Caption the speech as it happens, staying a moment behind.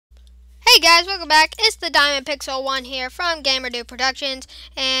Hey guys, welcome back. It's the Diamond Pixel 1 here from GamerDude Productions.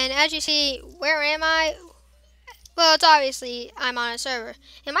 And as you see, where am I? Well, it's obviously I'm on a server.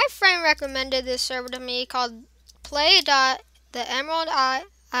 And my friend recommended this server to me called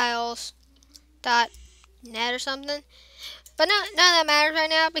play.theemeraldisles.net or something. But none of that matters right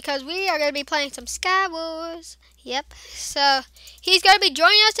now because we are going to be playing some Skywars. Yep. So he's going to be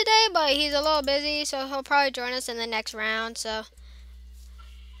joining us today, but he's a little busy, so he'll probably join us in the next round. So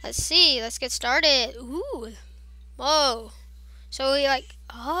let's see. Let's get started. Ooh. Whoa. So we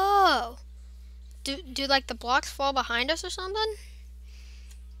do like the blocks fall behind us or something?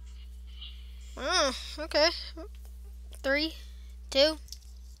 Oh, okay. 3, 2.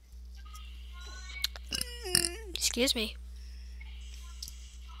 Excuse me.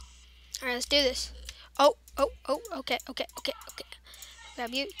 All right, let's do this. Oh, okay.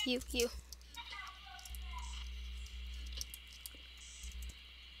 Grab you.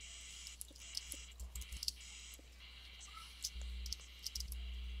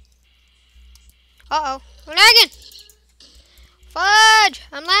 Uh-oh, I'm lagging. Fudge,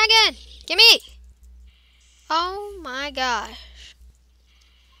 I'm lagging. Gimme. Oh my gosh.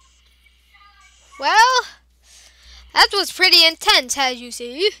 Well, that was pretty intense, as you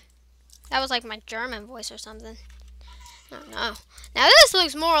see. That was like my German voice or something. I don't know. Now this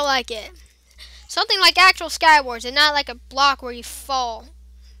looks more like it. Something like actual Skywars and not like a block where you fall.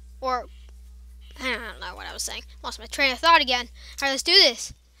 Or, I don't know what I was saying. Lost my train of thought again. Alright, let's do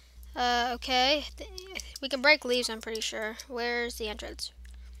this. Okay. We can break leaves, I'm pretty sure. Where's the entrance?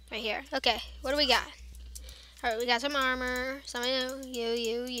 Right here. Okay, what do we got? Alright, we got some armor. Some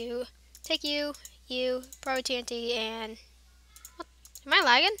you. Take you, probably TNT, and... What? Am I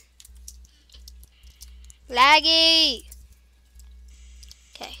lagging? Laggy!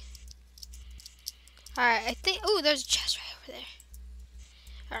 Okay. Alright, I think... Ooh, there's a chest right over there.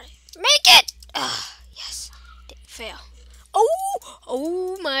 Alright, make it! Ugh, yes. Didn't fail.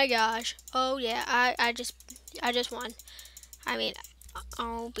 Oh my gosh. Oh yeah, I just won. I mean,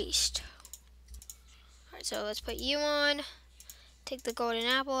 oh beast. Alright, so let's put you on. Take the golden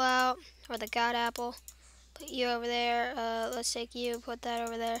apple out, or the god apple. Put you over there. Let's take you, put that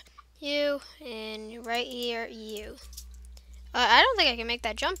over there. You, and right here, you. I don't think I can make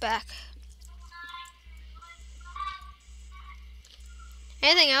that jump back.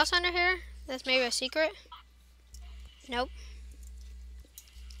 Anything else under here? That's maybe a secret? Nope.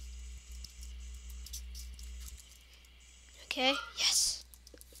 Okay, yes.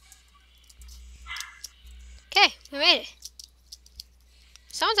 Okay, we made it.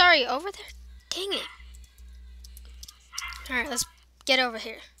 Someone's already over there? Dang it. Alright, let's get over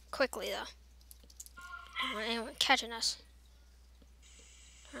here. Quickly, though. I don't want anyone catching us.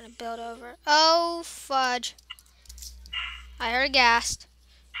 Trying to build over. Oh, fudge. I heard a ghast.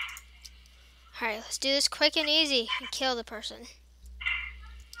 Alright, let's do this quick and easy and kill the person.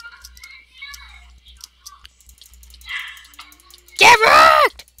 Get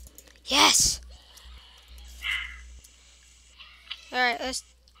wrecked! Yes! Alright, let's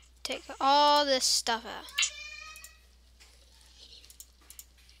take all this stuff out.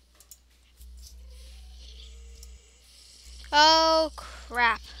 Oh,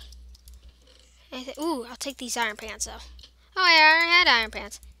 crap. Ooh, I'll take these iron pants, though. Oh, I already had iron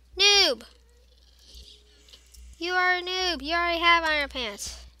pants. Noob! You are a noob. You already have iron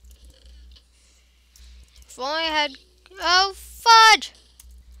pants. If only I had... Oh, fudge!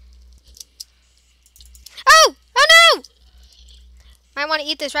 Oh! Oh, no! I want to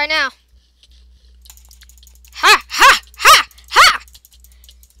eat this right now. Ha! Ha! Ha! Ha!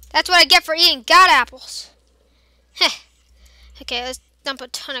 That's what I get for eating god apples. Heh. Okay, let's dump a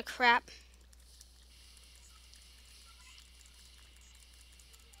ton of crap.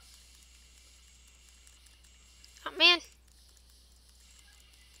 Oh, man.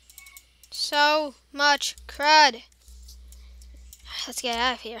 So much crud. Let's get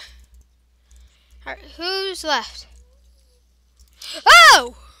out of here. Alright, who's left?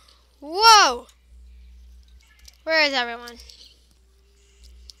 Oh! Whoa! Where is everyone?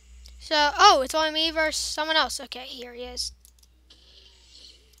 So, oh, it's only me versus someone else. Okay, here he is.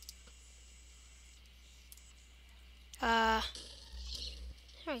 There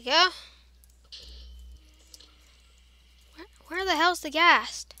we go. Where the hell's the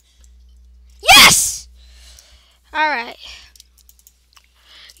ghast? Yes! Alright.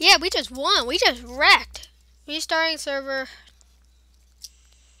 Yeah, we just won. We just wrecked. Restarting server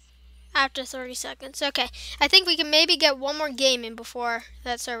after 30 seconds. Okay, I think we can maybe get one more game in before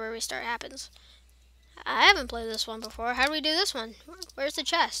that server restart happens. I haven't played this one before. How do we do this one? Where's the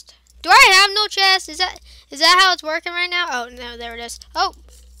chest? Do I have no chest? Is that how it's working right now? Oh, no, there it is. Oh,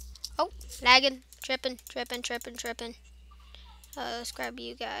 Lagging, tripping. Let's grab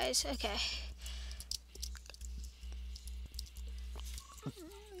you guys. Okay.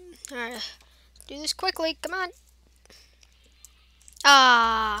 Alright. Do this quickly. Come on.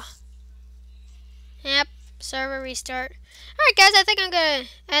 Ah. Yep. Server restart. Alright, guys. I think I'm going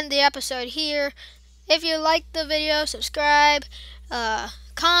to end the episode here. If you liked the video, subscribe,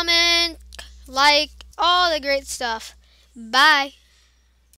 comment, like, all the great stuff. Bye.